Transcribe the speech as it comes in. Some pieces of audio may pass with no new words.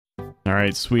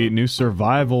Alright, sweet. New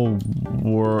survival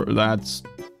war. That's...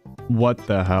 What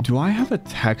the hell? Do I have a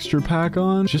texture pack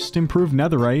on? Just improved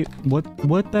netherite.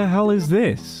 What the hell is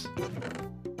this?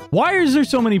 Why is there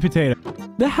so many potatoes?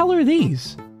 The hell are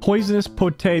these? Poisonous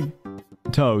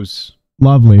potatoes.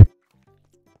 Lovely.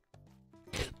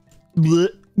 Blech,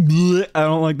 blech. I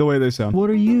don't like the way they sound. What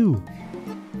are you?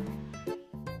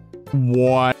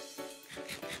 What?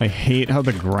 I hate how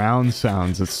the ground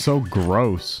sounds. It's so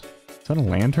gross. Is that a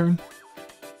lantern?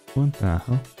 What the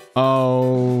hell?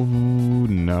 Oh,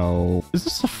 no. Is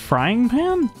this a frying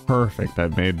pan? Perfect.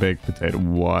 I've made baked potato.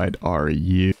 What are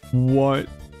you? What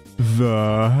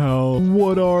the hell?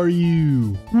 What are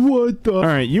you? What the? All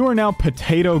right, you are now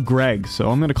Potato Greg, so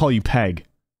I'm going to call you Peg.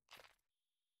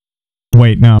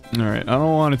 Wait, no. All right, I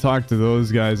don't want to talk to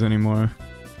those guys anymore.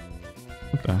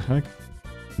 What the heck?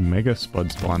 Mega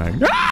Spud Spawn Egg.